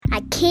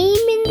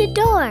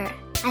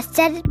I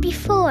said it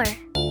before.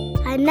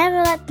 I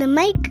never let the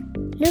mic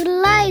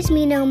noodleize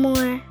me no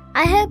more.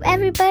 I hope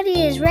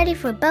everybody is ready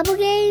for bubble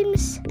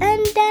games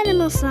and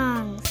animal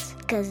songs,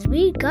 'cause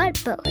we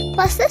got both.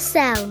 Plus this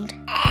sound.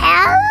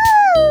 Ow!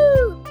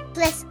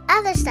 Plus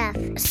other stuff.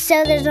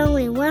 So there's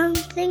only one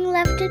thing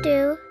left to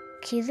do.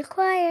 Cue the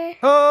choir.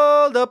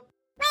 Hold up.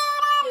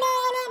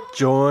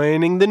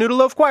 Joining the Noodle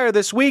Loaf Choir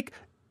this week,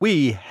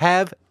 we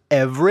have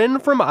Everin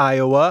from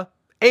Iowa,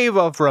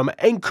 Ava from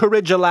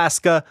Anchorage,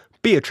 Alaska,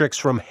 Beatrix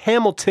from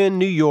Hamilton,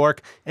 New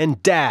York,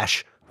 and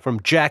Dash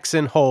from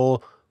Jackson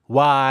Hole,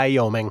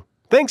 Wyoming.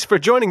 Thanks for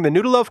joining the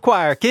Noodle Loaf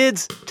Choir,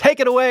 kids. Take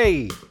it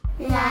away.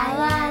 La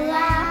la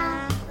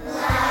la,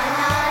 la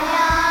la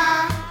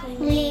la,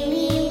 lee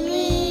lee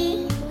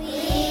lee,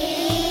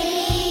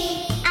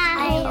 lee.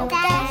 I hope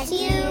that's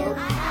you.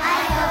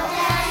 I hope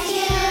that's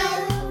you.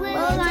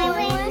 Will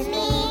join with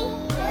me.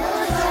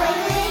 Will join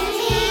with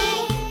me.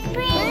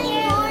 Bring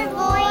your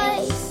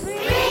voice.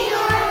 Bring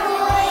your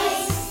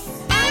voice.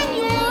 And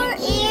your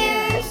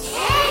ears.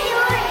 And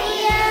your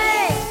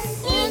ears.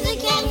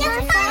 Music and your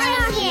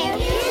fun here.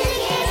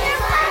 Music and your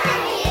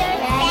fun here.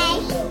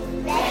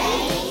 Ready,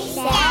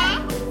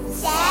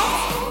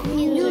 set,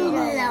 noodle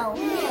loaf.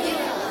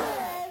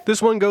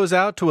 This one goes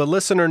out to a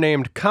listener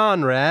named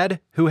Conrad,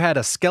 who had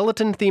a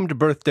skeleton-themed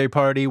birthday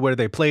party where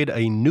they played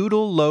a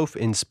Noodle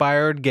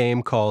Loaf-inspired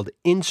game called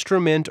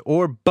Instrument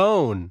or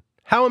Bone.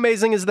 How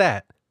amazing is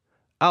that?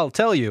 I'll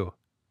tell you.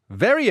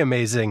 Very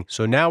amazing.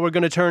 So now we're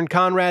going to turn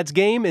Conrad's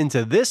game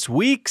into this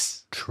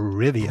week's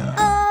trivia.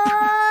 Yeah,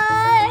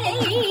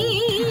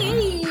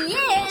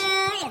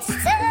 it's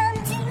time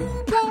to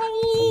play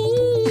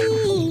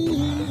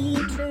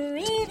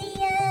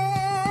trivia.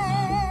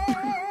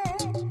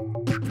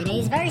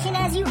 Today's version,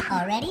 as you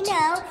already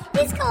know,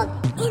 is called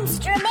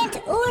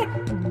Instrument or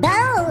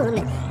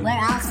Bone, where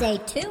I'll say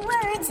 2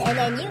 words and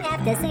then you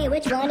have to say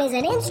which one is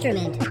an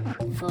instrument.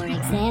 For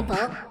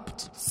example,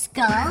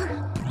 skull,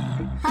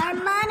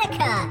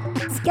 harmonica.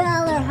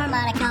 Skull or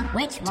harmonica,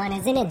 which one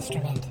is an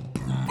instrument?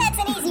 That's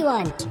an easy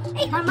one.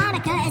 A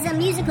harmonica is a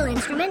musical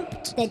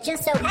instrument that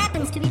just so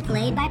happens to be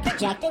played by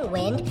projecting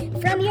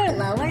wind from your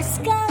lower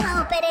skull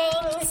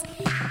openings.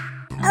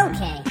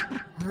 Okay,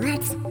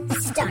 let's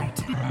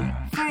start.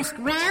 First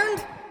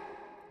round,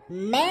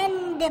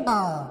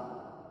 mandible,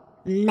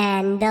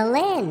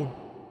 mandolin.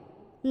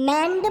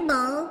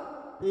 Mandible,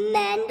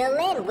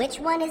 mandolin. Which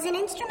one is an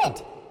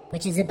instrument?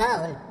 Which is a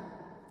bone?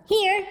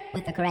 Here,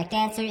 with the correct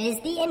answer, is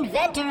the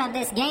inventor of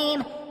this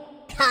game,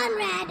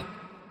 Conrad.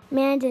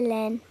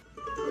 Mandolin.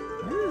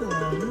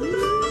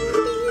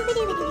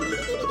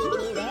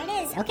 There it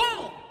is.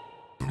 Okay.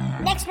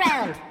 Next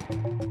round.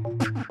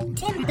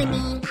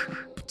 Timpani,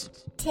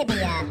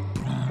 tibia.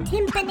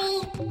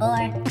 Timpani or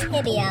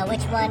tibia,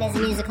 which one is a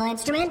musical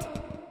instrument?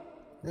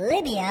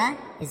 Libya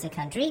is a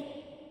country.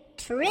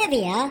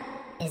 Trivia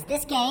is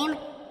this game.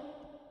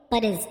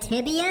 But is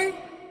tibia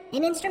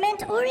an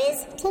instrument or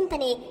is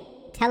timpani?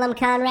 Tell him,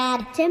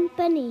 Conrad.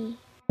 Timpani.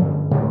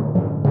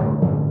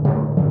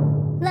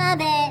 Love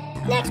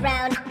it. Next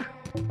round.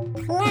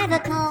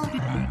 Clavicle.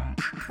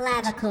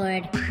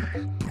 Clavichord.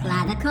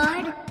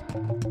 Clavichord.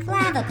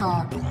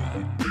 Clavicle.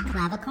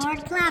 Clavichord,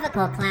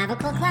 clavicle,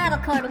 clavicle,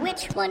 clavichord.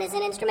 Which one is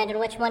an instrument and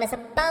which one is a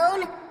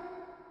bone?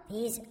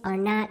 These are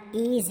not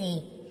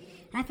easy.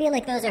 I feel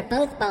like those are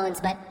both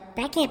bones, but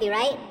that can't be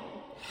right.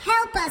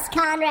 Help us,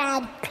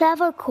 Conrad.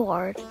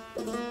 Clavichord.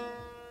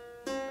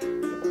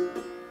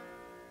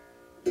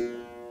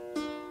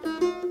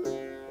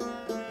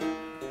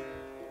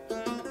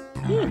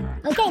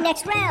 Okay,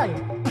 next round.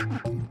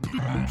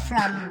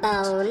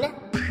 Trombone.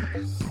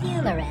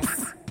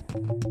 Humorous.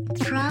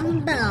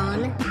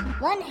 Trombone.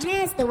 One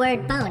has the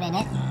word bone in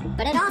it,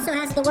 but it also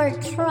has the word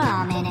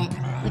trom in it,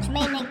 which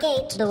may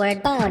negate the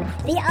word bone.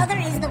 The other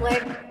is the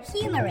word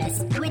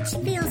humorous, which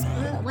feels,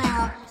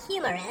 well,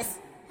 humorous.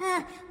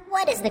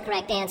 What is the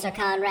correct answer,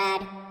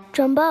 Conrad?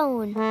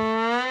 Trombone.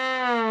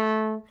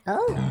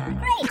 Oh,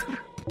 great.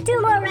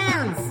 2 more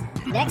rounds.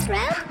 Next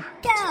round,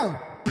 go.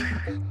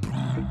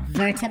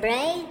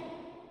 Vertebrae.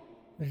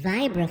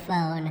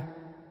 Vibraphone.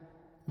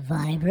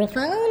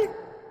 Vibraphone?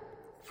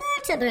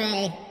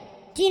 Vertebrae.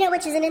 Do you know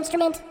which is an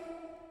instrument?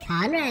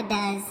 Conrad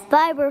does.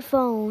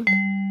 Vibraphone.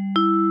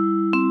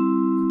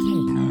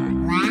 Okay,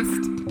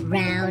 last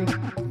round,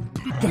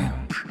 go.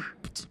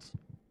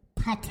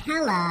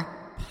 Patella,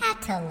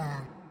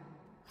 patella.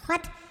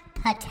 What?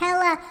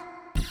 Patella,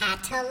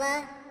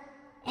 patella?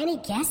 Any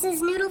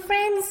guesses, noodle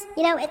friends?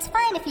 You know, it's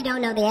fine if you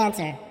don't know the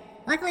answer.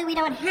 Luckily, we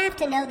don't have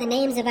to know the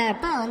names of our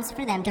bones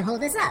for them to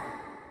hold us up.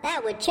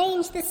 That would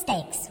change the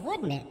stakes,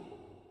 wouldn't it?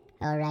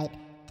 All right,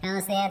 tell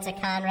us the answer,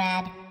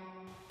 Conrad.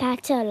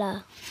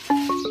 Patella.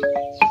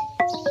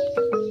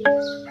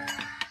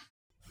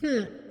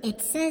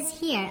 It says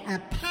here a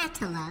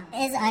patella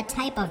is a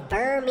type of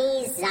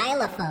Burmese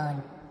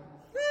xylophone.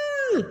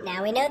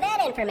 Now we know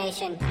that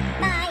information.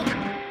 Bye.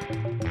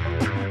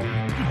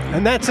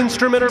 And that's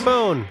Instrument or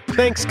Bone.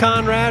 Thanks,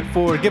 Conrad,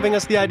 for giving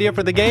us the idea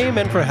for the game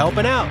and for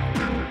helping out.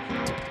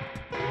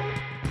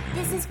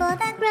 This is for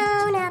the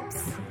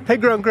grown-ups. Hey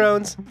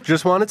Grown-Groans,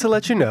 just wanted to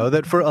let you know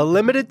that for a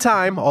limited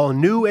time, all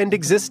new and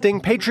existing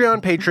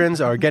Patreon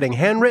patrons are getting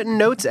handwritten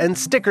notes and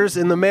stickers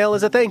in the mail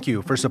as a thank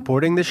you for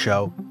supporting the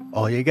show.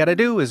 All you gotta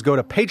do is go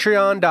to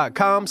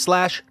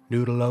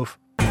patreon.com/noodleloaf.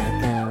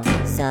 Echo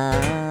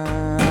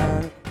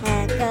song,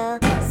 echo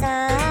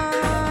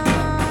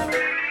song.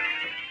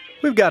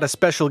 We've got a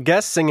special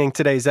guest singing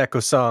today's Echo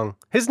Song.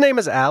 His name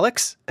is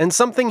Alex, and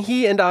something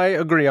he and I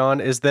agree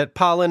on is that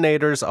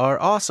pollinators are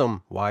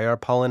awesome. Why are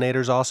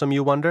pollinators awesome,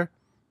 you wonder?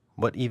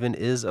 What even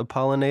is a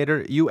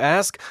pollinator, you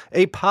ask?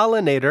 A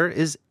pollinator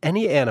is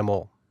any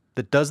animal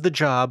that does the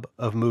job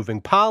of moving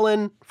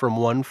pollen from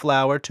one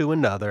flower to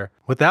another.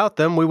 Without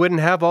them, we wouldn't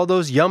have all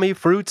those yummy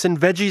fruits and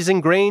veggies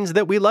and grains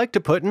that we like to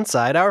put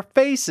inside our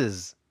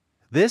faces.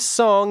 This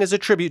song is a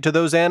tribute to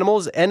those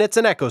animals, and it's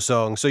an echo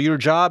song, so your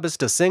job is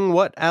to sing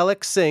what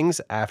Alex sings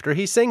after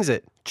he sings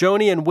it.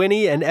 Joni and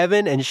Winnie and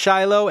Evan and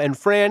Shiloh and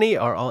Franny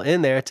are all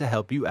in there to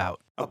help you out.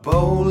 A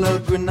bowl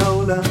of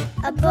granola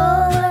A bowl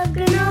of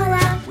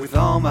granola with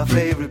all my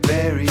favorite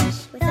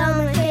berries. with all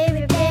my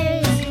favorite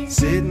berries.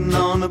 Sitting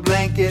on a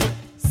blanket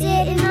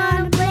Sitting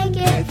on a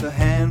blanket with a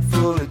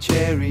handful of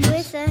cherries.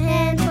 with a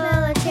handful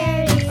of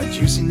cherries. A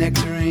juicy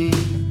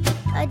nectarine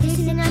A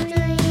decent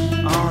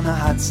nectarine on a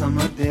hot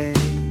summer day.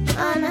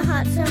 on a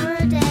hot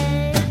summer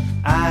day.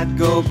 I'd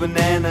go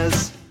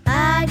bananas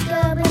I'd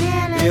go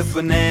bananas if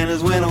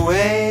bananas went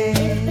away.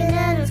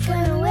 bananas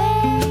went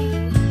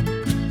away.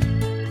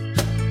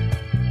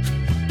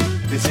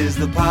 This is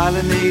the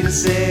pollinator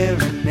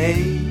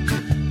serenade.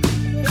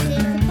 This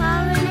is the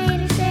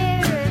pollinator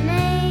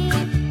serenade.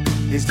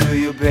 Here's to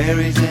your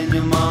berries and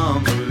your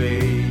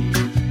marmalade.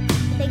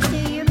 Thanks to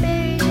your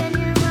berries and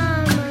your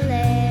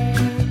marmalade.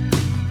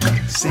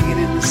 Sing it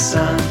in the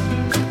sun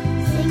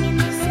Singing in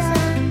the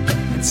sun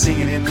and sing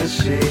it in the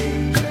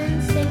shade.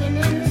 and singing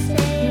in the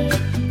shade.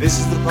 This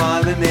is the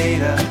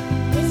pollinator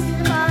This is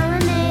the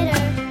pollinator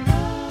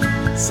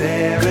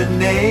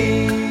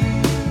serenade.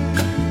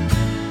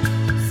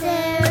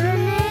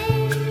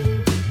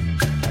 serenade.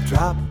 A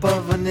drop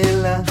of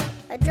vanilla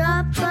A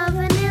drop of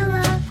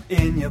vanilla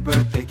in your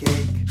birthday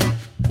cake.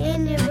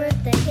 in your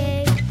birthday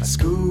cake. A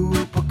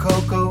scoop of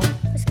cocoa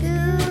A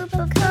scoop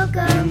of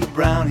cocoa in the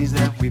brownies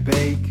that we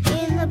bake.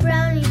 in the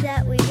brownies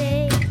that we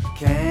bake.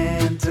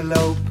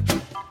 Cantaloupe,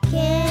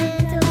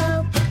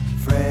 Cantaloupe,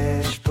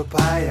 fresh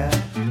papaya,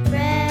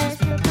 fresh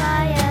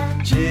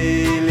papaya,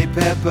 chili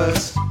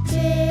peppers,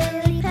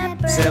 chili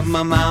peppers. set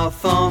my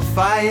mouth on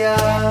fire.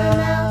 Set my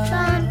mouth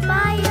on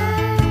fire.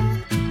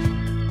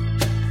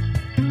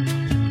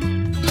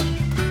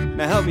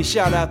 Now help me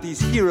shout out these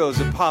heroes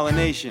of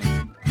pollination.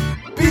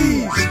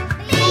 Bees,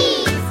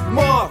 Bees,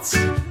 moths,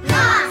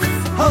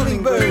 moths,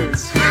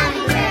 hummingbirds,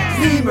 hummingbirds,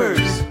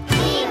 lemurs,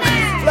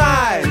 lemurs,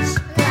 flies,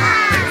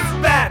 flies,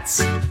 bats,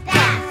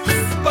 bats,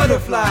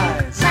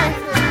 butterflies,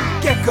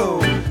 butterflies,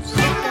 geckos,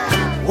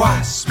 geckos,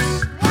 wasps,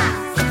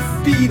 wasps,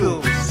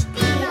 beetles,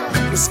 beetles,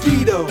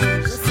 mosquitoes,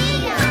 mosquitoes,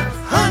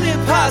 honey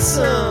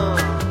possum,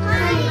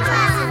 honey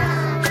possum,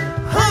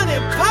 honey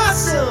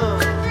possum.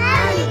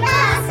 honey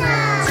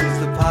possum. This is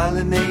the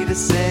pollinator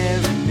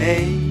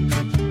serenade.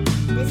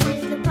 This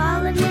is the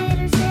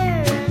pollinator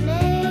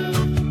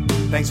serenade.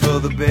 Thanks for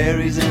the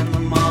berries and the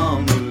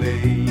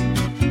marmalade.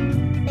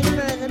 Thanks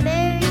for the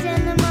berries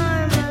and the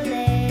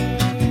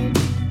marmalade.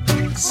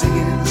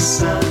 Singing in the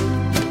sun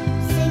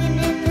Singing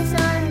in the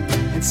sun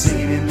and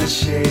singing in the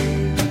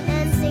shade.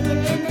 and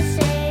singing in the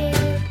shade.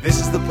 This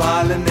is the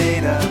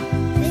pollinator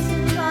This is the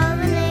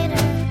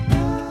pollinator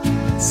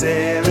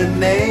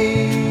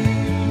serenade.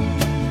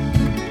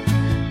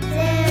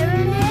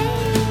 serenade.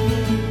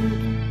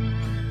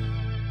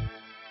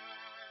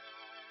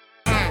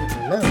 Time to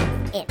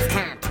move, it's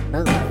time to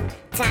move.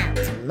 Time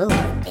to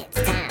move,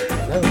 it's time to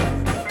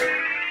move.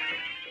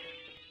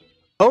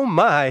 Oh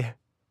my!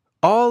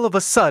 All of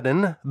a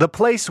sudden, the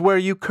place where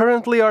you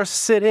currently are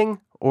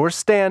sitting or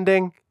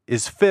standing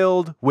is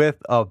filled with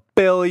 1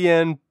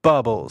 billion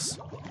bubbles.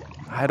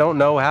 I don't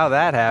know how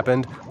that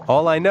happened.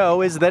 All I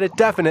know is that it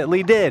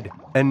definitely did.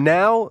 And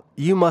now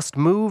you must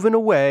move in a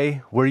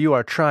way where you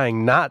are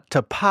trying not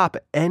to pop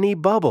any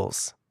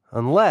bubbles.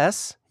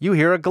 Unless you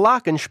hear a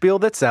glockenspiel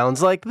that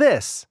sounds like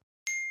this.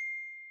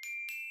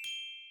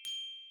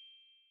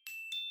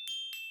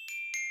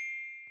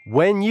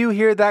 When you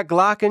hear that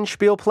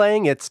glockenspiel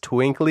playing its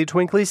twinkly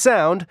twinkly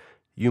sound,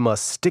 you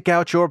must stick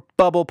out your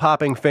bubble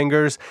popping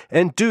fingers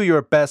and do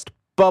your best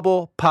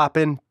bubble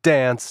poppin'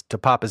 dance to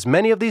pop as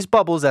many of these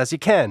bubbles as you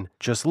can.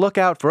 Just look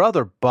out for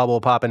other bubble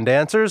poppin'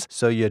 dancers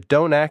so you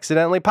don't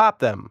accidentally pop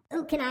them.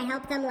 Ooh, can I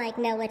help them,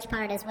 know which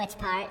part is which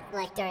part?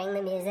 During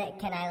the music,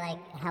 can I,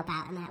 help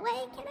out in that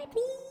way? Can I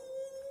please?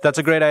 That's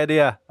a great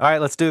idea. All right,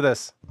 let's do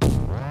this.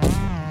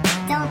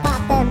 Don't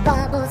pop them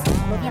bubbles.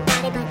 Move your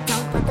body, but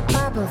don't put the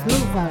bubbles.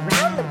 Move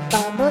around the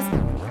bubbles.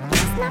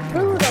 Just not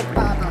through the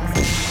bubbles.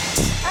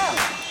 Oh.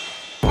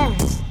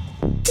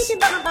 Get your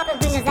bubble popping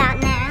fingers out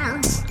now.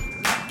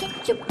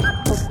 Get your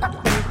bubble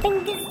popping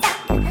fingers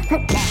out.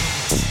 Get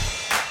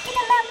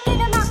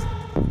them out.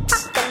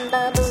 Pop them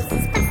bubbles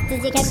as fast as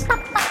you can. Pop,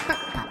 pop, pop,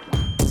 pop.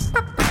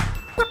 Pop, pop,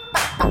 pop,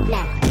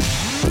 Now,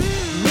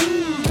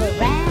 move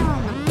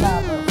around the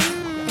bubbles.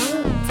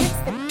 Don't touch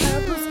the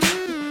bubbles.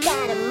 You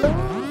gotta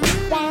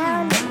move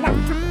around and not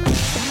touch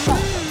the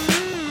bubbles.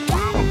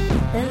 Gotta,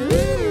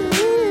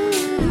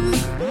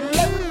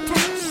 don't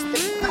touch the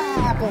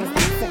bubbles.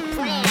 That's the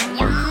plan,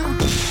 y'all.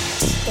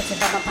 Get your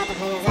bubble poppin'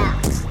 fingers out.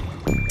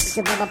 Get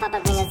your bubble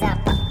poppin' fingers out.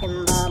 Pop them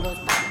bubbles,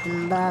 pop them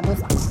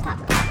bubbles.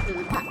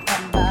 Pop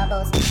them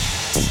bubbles.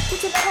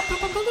 Get your bubble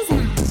poppin' fingers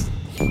out.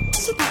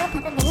 Get your bubble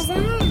poppin' fingers out.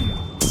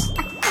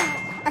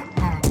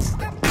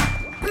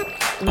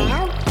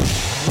 Now,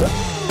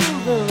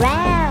 move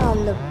around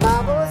the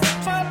bubbles.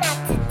 Try not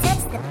to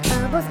touch the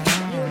bubbles.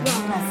 You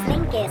want a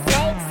slinky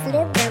snake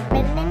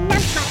slithering and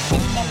not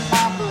popping them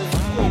bubbles.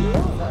 You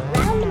move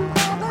around them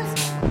bubbles.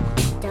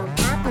 Don't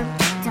pop them,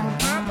 don't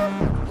pop them.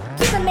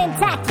 Keep them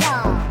intact,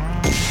 y'all.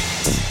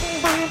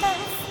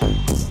 Bubbles.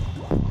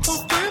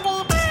 Just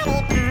everybody pop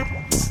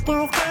those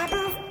bubbles,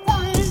 yeah.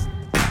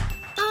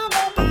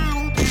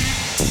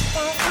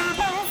 Everybody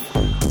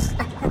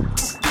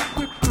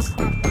pop those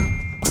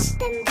bubbles.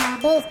 Them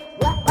bubbles.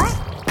 What?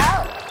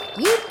 Oh,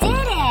 you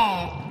did it!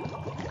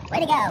 Way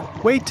to go.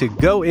 Way to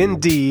go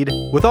indeed.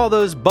 With all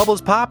those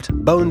bubbles popped,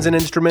 bones and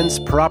instruments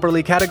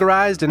properly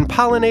categorized, and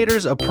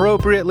pollinators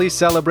appropriately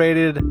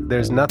celebrated,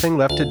 there's nothing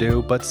left to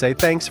do but say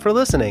thanks for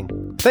listening.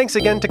 Thanks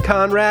again to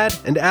Conrad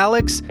and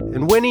Alex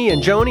and Winnie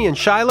and Joni and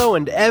Shiloh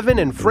and Evan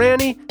and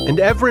Franny and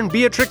Everin,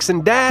 Beatrix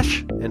and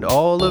Dash and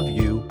all of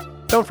you.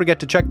 Don't forget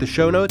to check the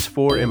show notes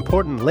for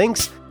important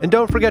links, and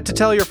don't forget to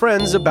tell your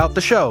friends about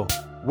the show.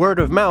 Word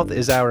of mouth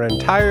is our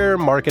entire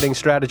marketing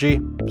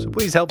strategy, so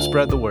please help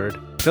spread the word.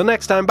 Till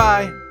next time,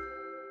 bye!